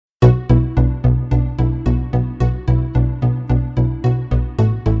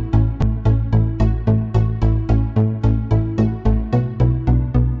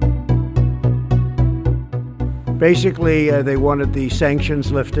Basically, they wanted the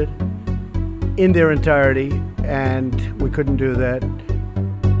sanctions lifted in their entirety, and we couldn't do that.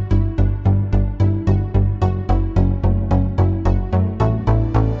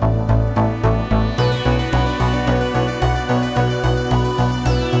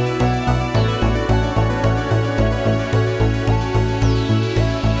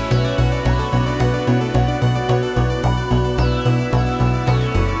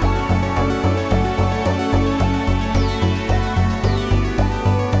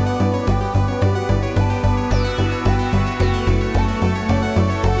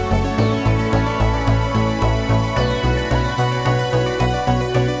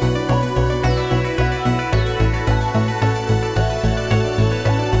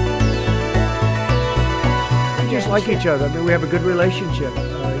 Like each other. I mean, we have a good relationship.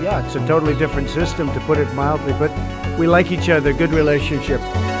 Yeah, it's a totally different system, to put it mildly, but we like each other, good relationship.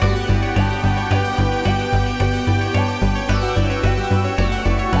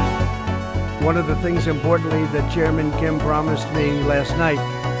 One of the things, importantly, that Chairman Kim promised me last night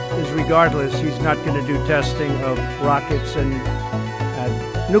is, regardless, he's not going to do testing of rockets and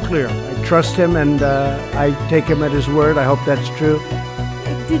nuclear. I trust him, and I take him at his word. I hope that's true.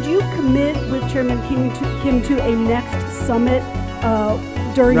 Did you commit with Chairman Kim to a next summit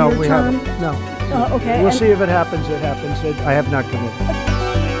during your term? No, we haven't. No. Okay. We'll see if it happens. It happens. I have not committed.